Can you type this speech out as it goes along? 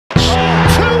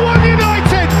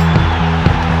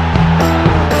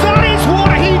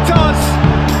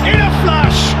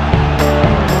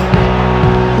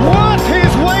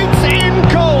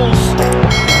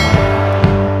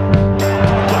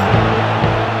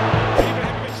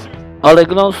Ole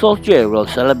Gunnar Solskjaer will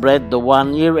celebrate the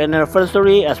one-year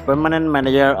anniversary as permanent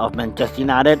manager of Manchester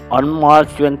United on March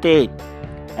 28,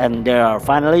 and there are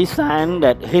finally signs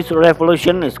that his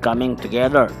revolution is coming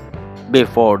together.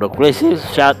 Before the crisis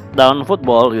shut down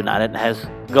football, United has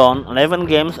gone 11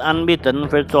 games unbeaten,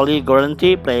 virtually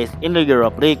guaranteed place in the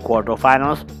Europa League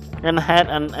quarter-finals, and had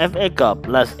an FA Cup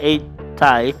last 8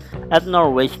 tie at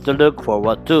Norwich to look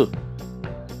forward to.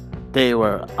 They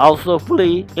were also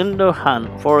fully in the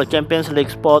hunt for a Champions League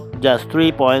spot, just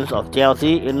 3 points of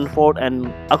Chelsea in fourth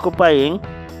and occupying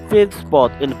fifth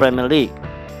spot in the Premier League,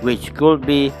 which could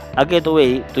be a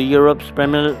gateway to Europe's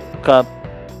Premier Cup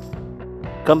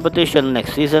competition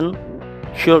next season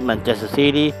should Manchester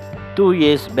City 2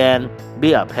 years ban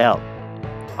be upheld,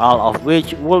 all of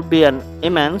which would be an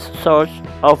immense source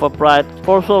of pride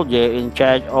for Solskjaer in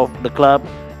charge of the club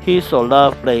he so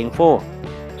loved playing for.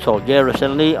 Solskjaer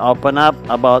recently opened up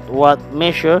about what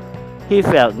measure he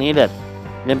felt needed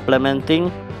implementing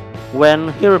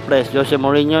when he replaced Jose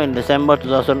Mourinho in December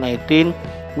 2018,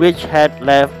 which had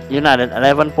left United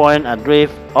 11 points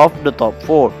adrift of the top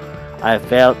 4. "I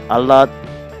felt a lot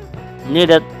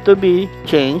needed to be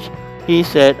changed," he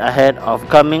said ahead of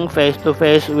coming face to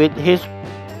face with his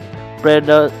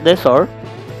predecessor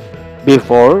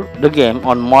before the game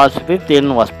on March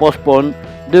 15 was postponed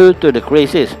due to the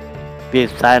crisis.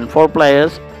 "We've signed 4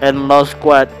 players and lost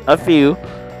quite a few,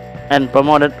 and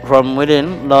promoted from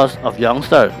within lots of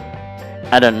youngsters.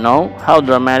 I don't know how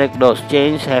dramatic those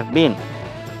changes have been.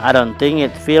 I don't think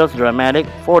it feels dramatic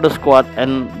for the squad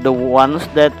and the ones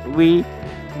that we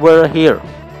were here.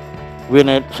 We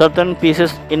need certain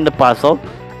pieces in the puzzle,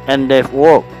 and they've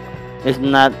worked. It's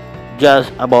not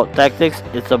just about tactics,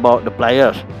 it's about the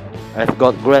players. I've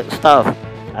got great stuff.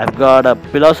 I've got a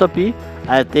philosophy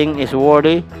I think is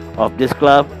worthy of this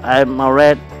club I'm a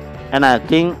red, and I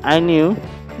think I knew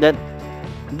that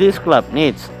this club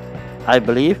needs. I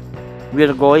believe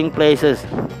we're going places.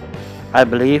 I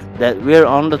believe that we're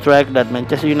on the track that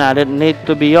Manchester United need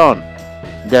to be on.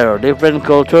 There are different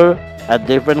cultures at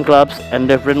different clubs and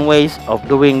different ways of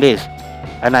doing this,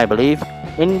 and I believe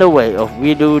in the way of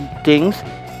we do things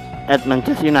at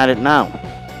Manchester United now.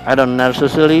 I don't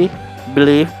necessarily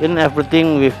believe in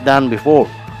everything we've done before,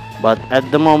 but at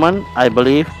the moment I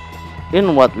believe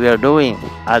in what we are doing.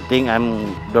 I think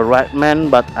I'm the right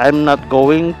man, but I'm not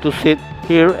going to sit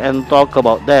here and talk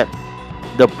about that.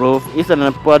 The proof is in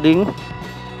the pudding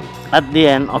at the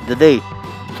end of the day.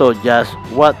 So just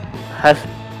what has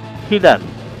he done?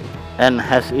 And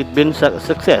has it been a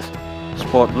success?"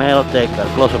 Sport Mail take a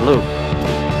closer look.